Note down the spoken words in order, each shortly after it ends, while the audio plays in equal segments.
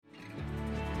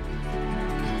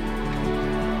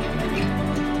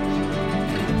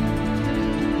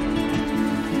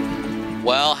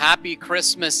Happy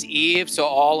Christmas Eve to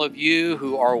all of you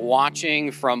who are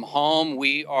watching from home.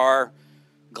 We are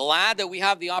glad that we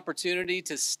have the opportunity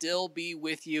to still be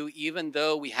with you, even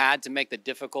though we had to make the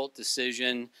difficult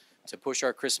decision to push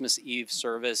our Christmas Eve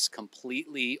service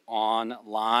completely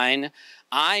online.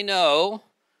 I know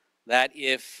that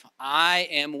if I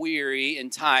am weary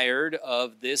and tired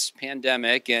of this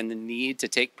pandemic and the need to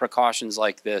take precautions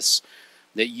like this,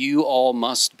 that you all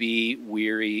must be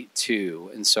weary too.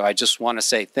 And so I just want to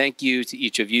say thank you to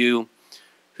each of you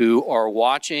who are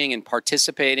watching and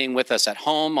participating with us at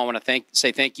home. I want to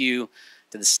say thank you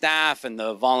to the staff and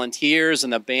the volunteers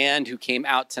and the band who came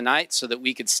out tonight so that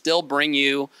we could still bring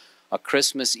you a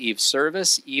Christmas Eve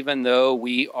service, even though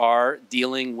we are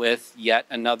dealing with yet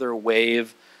another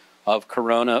wave of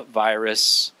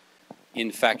coronavirus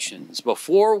infections.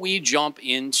 Before we jump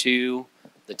into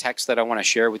the text that I want to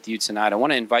share with you tonight, I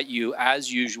want to invite you,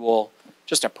 as usual,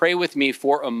 just to pray with me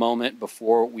for a moment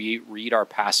before we read our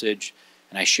passage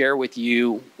and I share with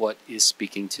you what is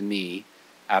speaking to me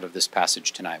out of this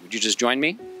passage tonight. Would you just join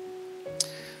me?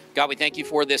 God, we thank you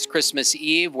for this Christmas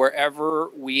Eve, wherever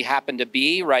we happen to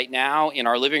be right now, in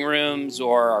our living rooms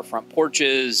or our front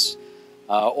porches,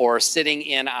 or sitting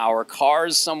in our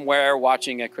cars somewhere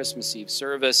watching a Christmas Eve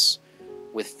service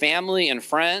with family and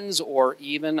friends, or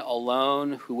even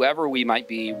alone, whoever we might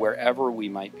be, wherever we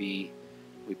might be.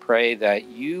 We pray that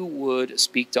you would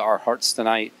speak to our hearts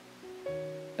tonight,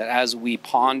 that as we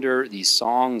ponder these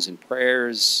songs and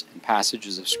prayers and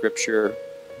passages of Scripture,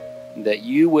 that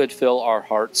you would fill our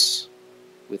hearts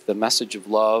with the message of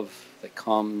love that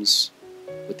comes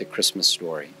with the Christmas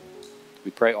story.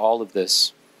 We pray all of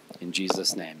this in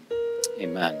Jesus' name.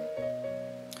 Amen.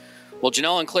 Well,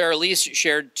 Janelle and Claire Elise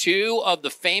shared two of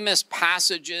the famous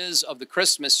passages of the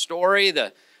Christmas story,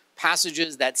 the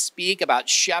passages that speak about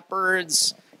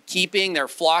shepherds keeping their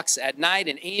flocks at night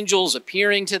and angels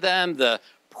appearing to them, the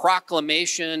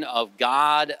proclamation of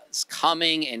God's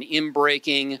coming and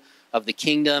inbreaking of the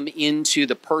kingdom into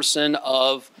the person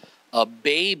of a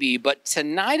baby. But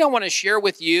tonight I want to share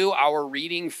with you our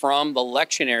reading from the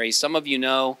lectionary. Some of you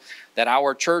know that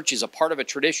our church is a part of a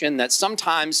tradition that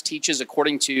sometimes teaches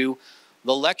according to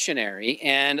the lectionary.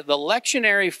 And the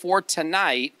lectionary for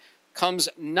tonight comes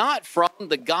not from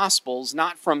the Gospels,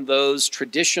 not from those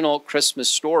traditional Christmas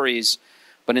stories,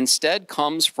 but instead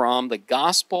comes from the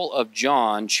Gospel of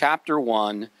John, chapter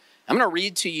 1. I'm going to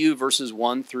read to you verses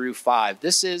 1 through 5.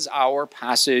 This is our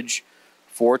passage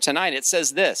for tonight. It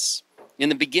says this: "In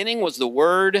the beginning was the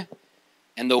Word,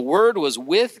 and the Word was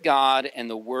with God, and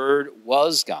the Word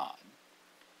was God.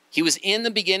 He was in the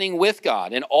beginning with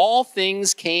God, and all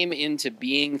things came into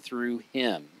being through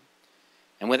him.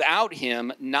 And without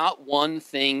him, not one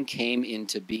thing came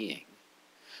into being.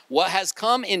 What has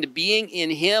come into being in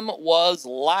him was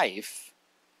life,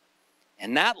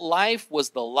 and that life was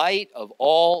the light of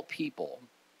all people.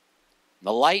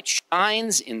 The light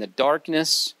shines in the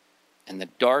darkness, and the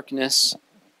darkness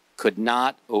could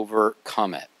not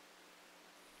overcome it."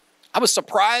 I was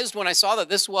surprised when I saw that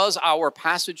this was our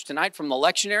passage tonight from the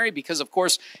lectionary, because, of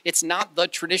course, it's not the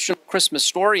traditional Christmas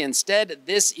story. Instead,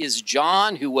 this is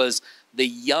John, who was the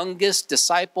youngest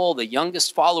disciple, the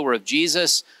youngest follower of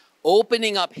Jesus,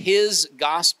 opening up his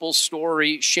gospel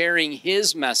story, sharing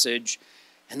his message.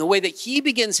 And the way that he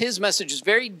begins his message is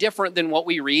very different than what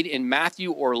we read in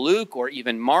Matthew or Luke or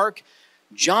even Mark.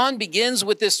 John begins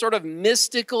with this sort of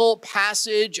mystical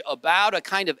passage about a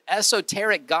kind of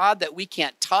esoteric God that we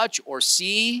can't touch or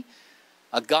see,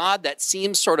 a God that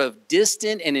seems sort of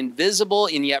distant and invisible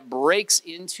and yet breaks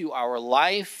into our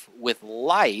life with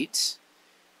light.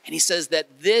 And he says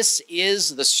that this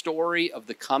is the story of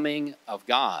the coming of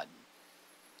God.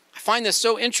 I find this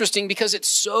so interesting because it's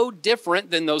so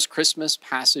different than those Christmas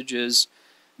passages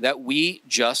that we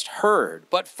just heard.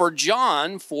 But for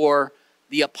John, for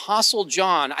the Apostle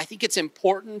John, I think it's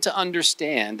important to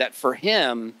understand that for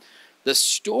him, the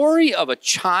story of a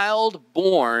child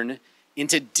born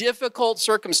into difficult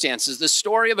circumstances, the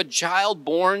story of a child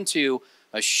born to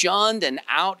a shunned and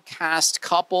outcast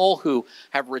couple who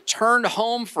have returned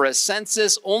home for a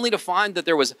census only to find that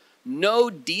there was no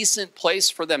decent place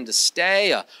for them to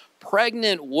stay, a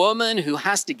pregnant woman who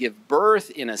has to give birth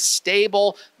in a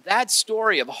stable, that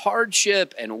story of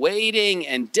hardship and waiting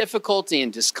and difficulty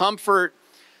and discomfort,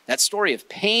 that story of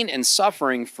pain and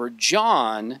suffering, for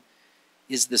John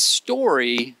is the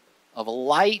story of a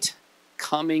light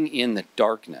coming in the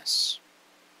darkness.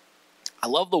 I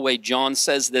love the way John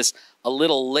says this a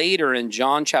little later in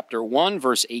John chapter 1,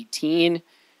 verse 18.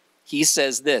 He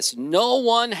says this: "No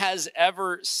one has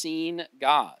ever seen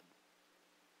God.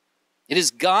 It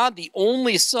is God, the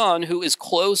only Son, who is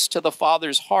close to the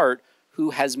Father's heart,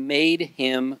 who has made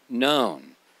him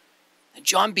known. And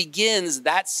John begins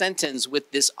that sentence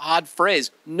with this odd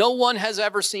phrase, no one has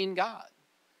ever seen God.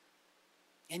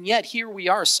 And yet here we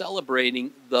are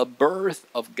celebrating the birth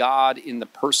of God in the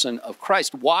person of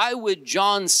Christ. Why would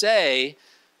John say,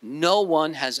 no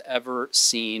one has ever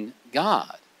seen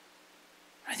God?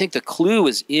 I think the clue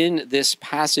is in this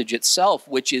passage itself,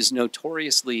 which is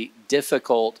notoriously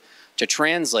difficult to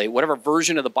translate. Whatever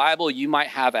version of the Bible you might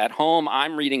have at home,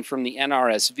 I'm reading from the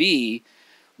NRSV.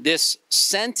 This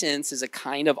sentence is a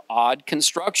kind of odd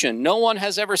construction. No one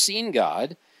has ever seen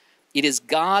God. It is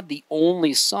God, the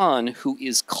only Son, who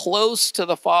is close to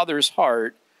the Father's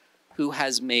heart, who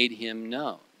has made him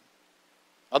known.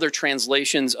 Other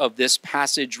translations of this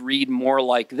passage read more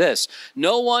like this.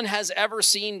 No one has ever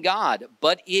seen God,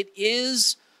 but it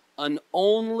is an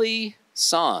only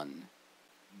Son,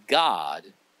 God,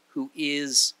 who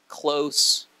is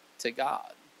close to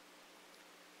God.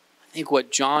 I think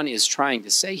what John is trying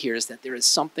to say here is that there is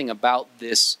something about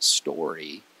this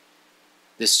story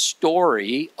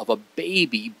of a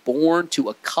baby born to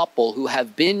a couple who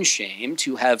have been shamed,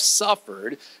 who have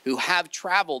suffered, who have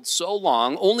traveled so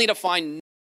long, only to find no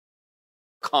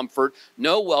comfort,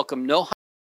 no welcome, no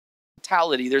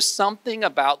hospitality. There's something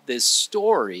about this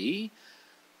story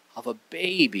of a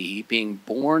baby being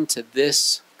born to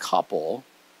this couple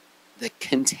that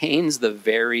contains the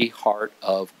very heart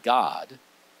of God,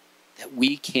 that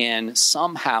we can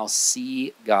somehow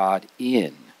see God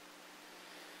in.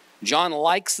 John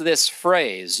likes this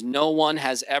phrase, no one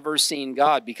has ever seen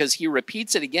God, because he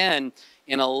repeats it again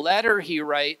in a letter he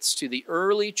writes to the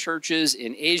early churches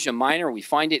in Asia Minor. We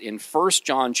find it in 1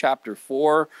 John chapter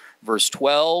 4, verse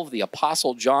 12. The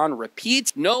Apostle John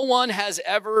repeats, no one has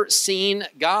ever seen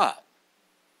God.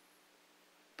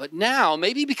 But now,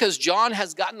 maybe because John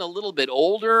has gotten a little bit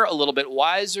older, a little bit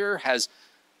wiser, has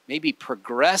maybe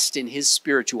progressed in his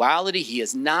spirituality. He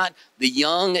is not the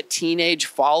young teenage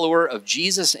follower of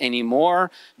Jesus anymore.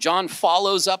 John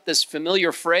follows up this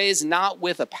familiar phrase, not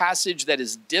with a passage that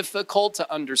is difficult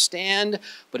to understand,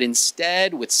 but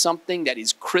instead with something that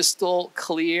is crystal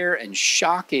clear and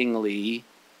shockingly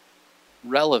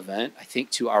relevant, I think,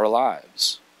 to our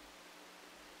lives.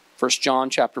 1 John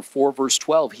chapter 4, verse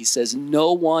 12, he says,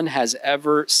 no one has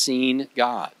ever seen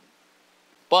God.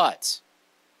 But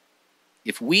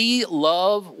if we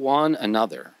love one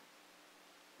another,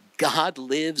 God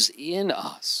lives in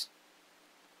us,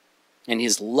 and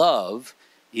his love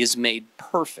is made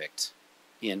perfect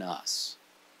in us.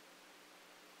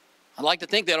 I'd like to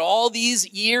think that all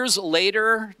these years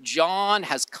later, John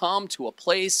has come to a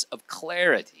place of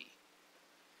clarity.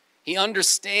 He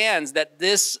understands that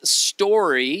this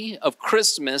story of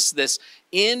Christmas, this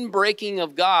inbreaking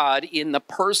of God in the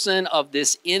person of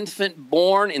this infant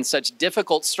born in such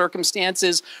difficult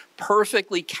circumstances,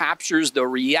 perfectly captures the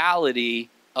reality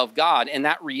of God. And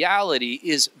that reality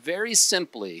is very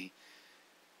simply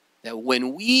that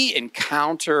when we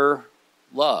encounter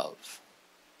love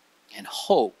and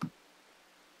hope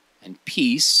and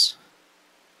peace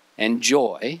and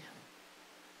joy,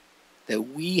 that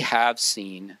we have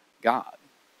seen God.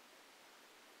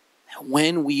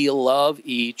 When we love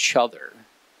each other,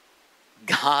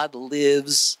 God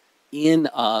lives in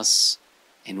us,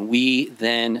 and we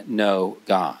then know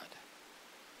God.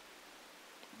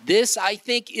 This, I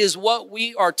think, is what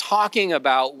we are talking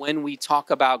about when we talk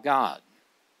about God.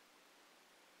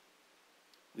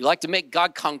 We like to make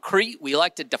God concrete. We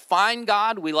like to define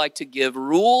God. We like to give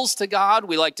rules to God.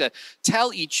 We like to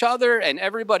tell each other and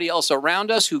everybody else around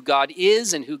us who God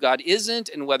is and who God isn't,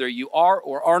 and whether you are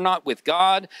or are not with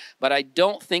God. But I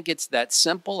don't think it's that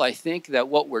simple. I think that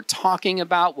what we're talking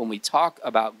about when we talk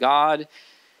about God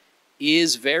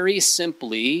is very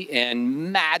simply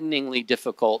and maddeningly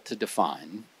difficult to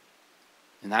define,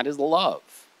 and that is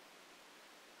love.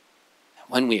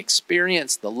 When we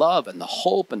experience the love and the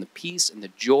hope and the peace and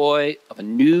the joy of a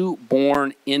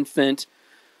newborn infant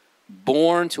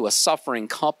born to a suffering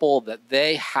couple, that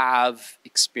they have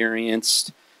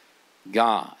experienced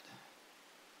God.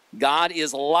 God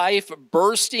is life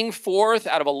bursting forth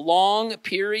out of a long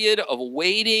period of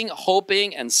waiting,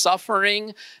 hoping, and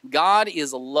suffering. God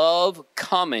is love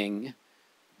coming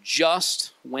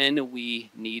just when we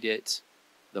need it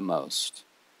the most.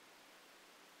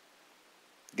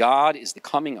 God is the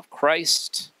coming of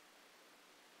Christ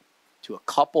to a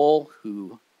couple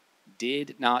who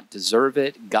did not deserve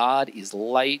it. God is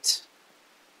light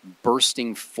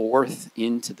bursting forth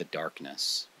into the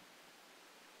darkness.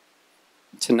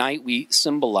 Tonight we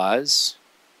symbolize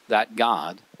that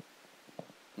God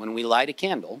when we light a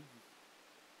candle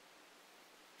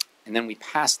and then we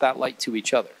pass that light to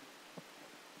each other.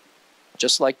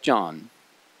 Just like John,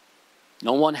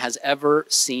 No one has ever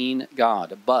seen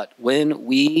God. But when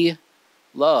we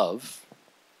love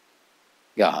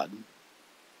God,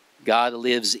 God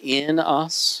lives in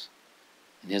us,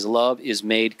 and his love is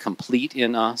made complete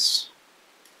in us.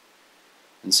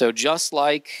 And so just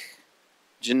like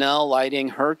Janelle lighting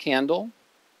her candle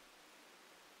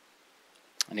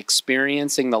and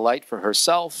experiencing the light for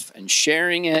herself and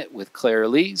sharing it with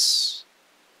Claire-Lise,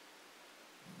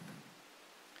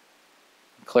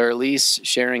 Claire-Lise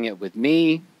sharing it with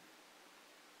me,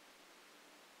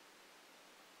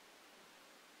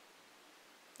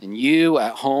 and you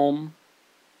at home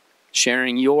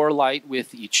sharing your light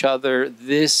with each other,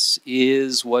 this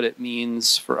is what it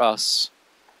means for us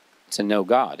to know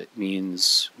God. It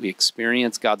means we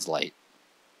experience God's light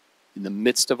in the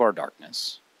midst of our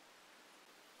darkness,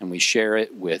 and we share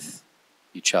it with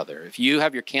each other. If you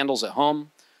have your candles at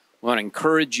home, we want to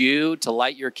encourage you to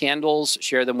light your candles,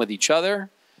 share them with each other,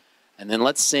 and then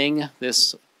let's sing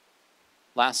this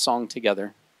last song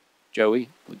together. Joey,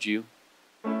 would you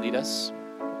lead us?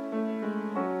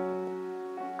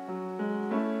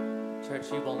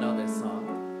 Church, you will know this song.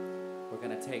 We're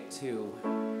going to take two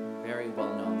very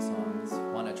well-known songs.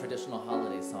 One, a traditional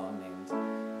holiday song named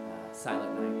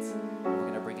Silent Night. And we're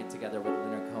going to bring it together with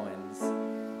Leonard Cohen's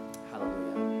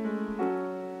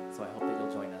Hallelujah. So I hope that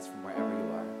you'll join us from wherever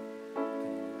you are.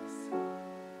 Can you lead us?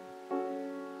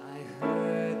 I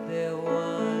heard there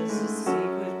was a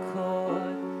secret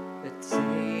chord that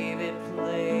David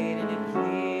played and it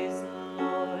pleased the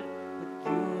Lord, but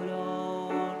you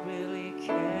don't really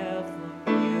care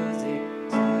for music,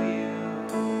 do you?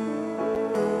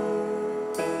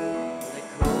 It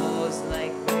goes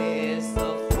like this,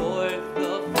 the fourth,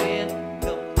 the fifth,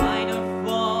 the minor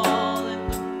fall and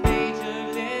the major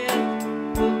lift,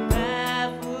 the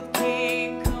baffled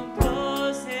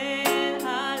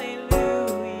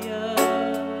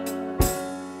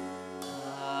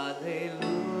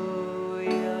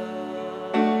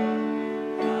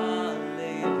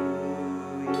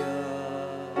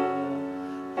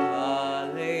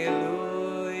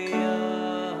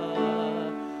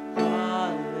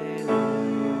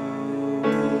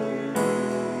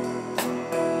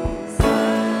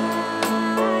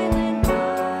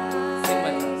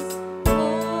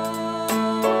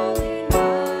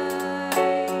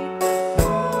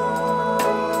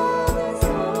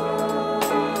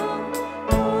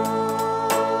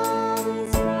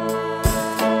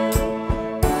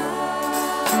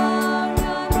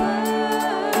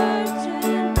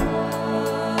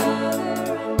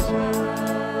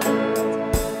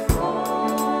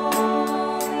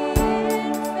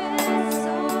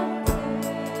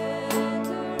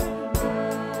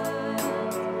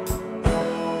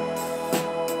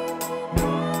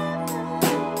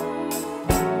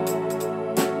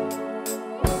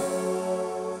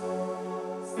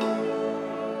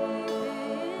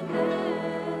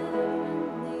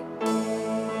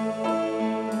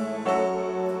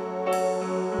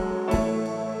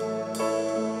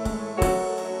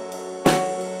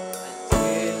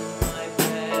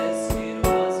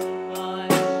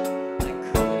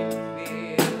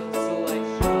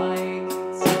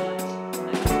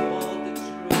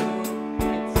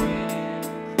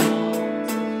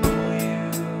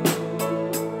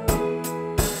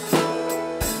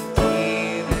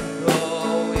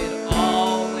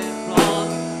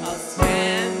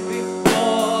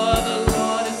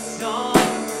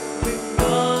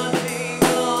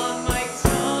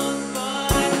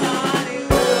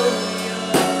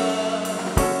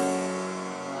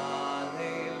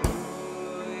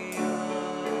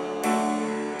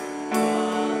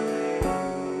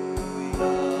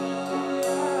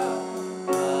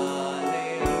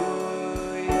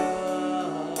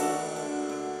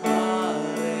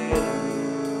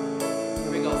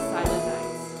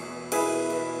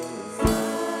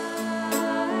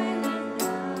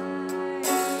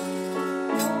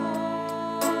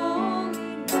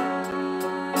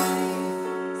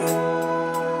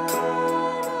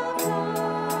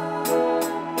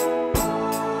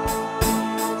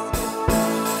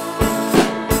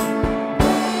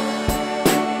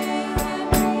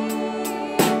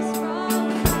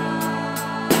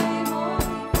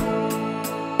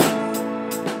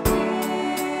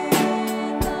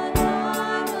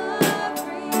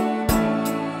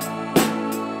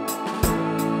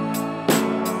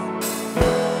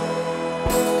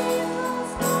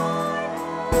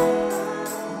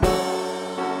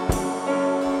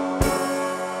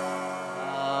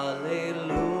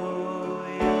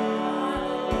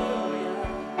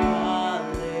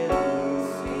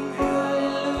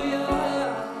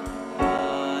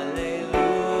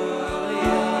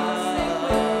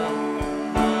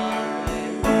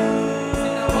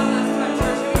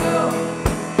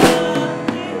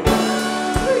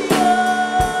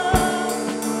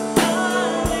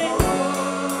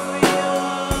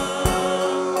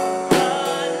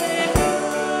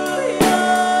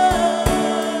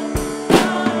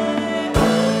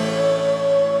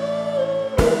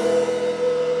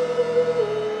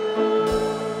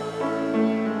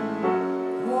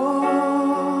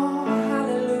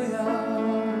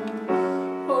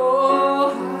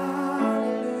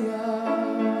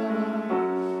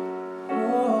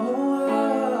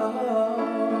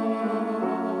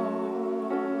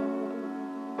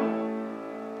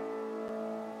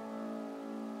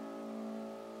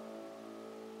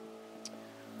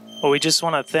Well, we just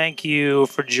want to thank you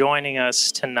for joining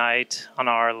us tonight on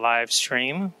our live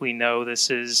stream. We know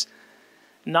this is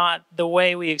not the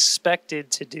way we expected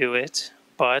to do it,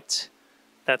 but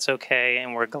that's okay,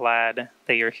 and we're glad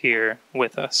that you're here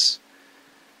with us.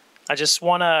 I just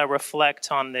want to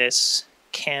reflect on this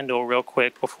candle real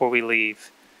quick before we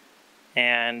leave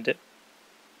and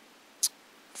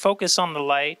focus on the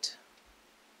light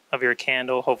of your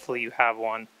candle. Hopefully you have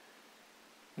one.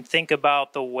 And think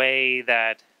about the way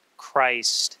that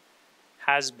Christ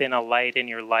has been a light in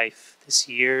your life this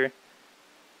year,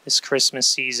 this Christmas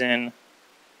season,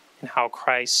 and how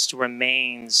Christ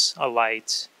remains a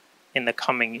light in the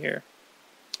coming year.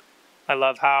 I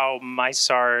love how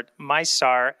Mysar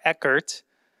Eckert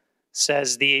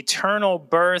says, the eternal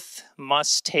birth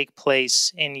must take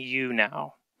place in you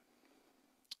now.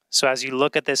 So as you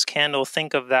look at this candle,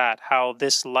 think of that, how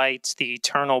this light, the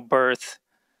eternal birth,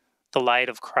 the light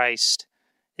of Christ,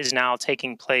 is now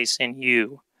taking place in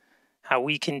you. How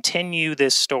we continue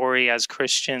this story as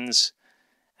Christians,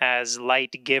 as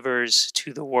light givers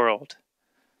to the world.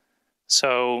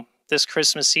 So this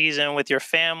Christmas season with your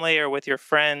family or with your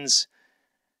friends,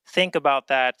 think about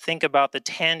that. Think about the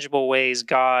tangible ways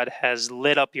God has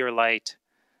lit up your light,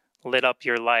 lit up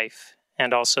your life,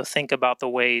 and also think about the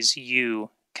ways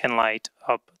you can light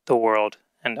up the world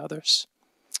and others.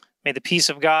 May the peace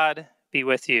of God be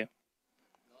with you.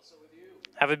 Also with you.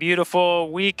 Have a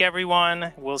beautiful week,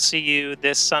 everyone. We'll see you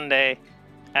this Sunday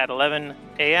at 11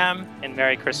 a.m. and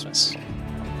Merry Christmas.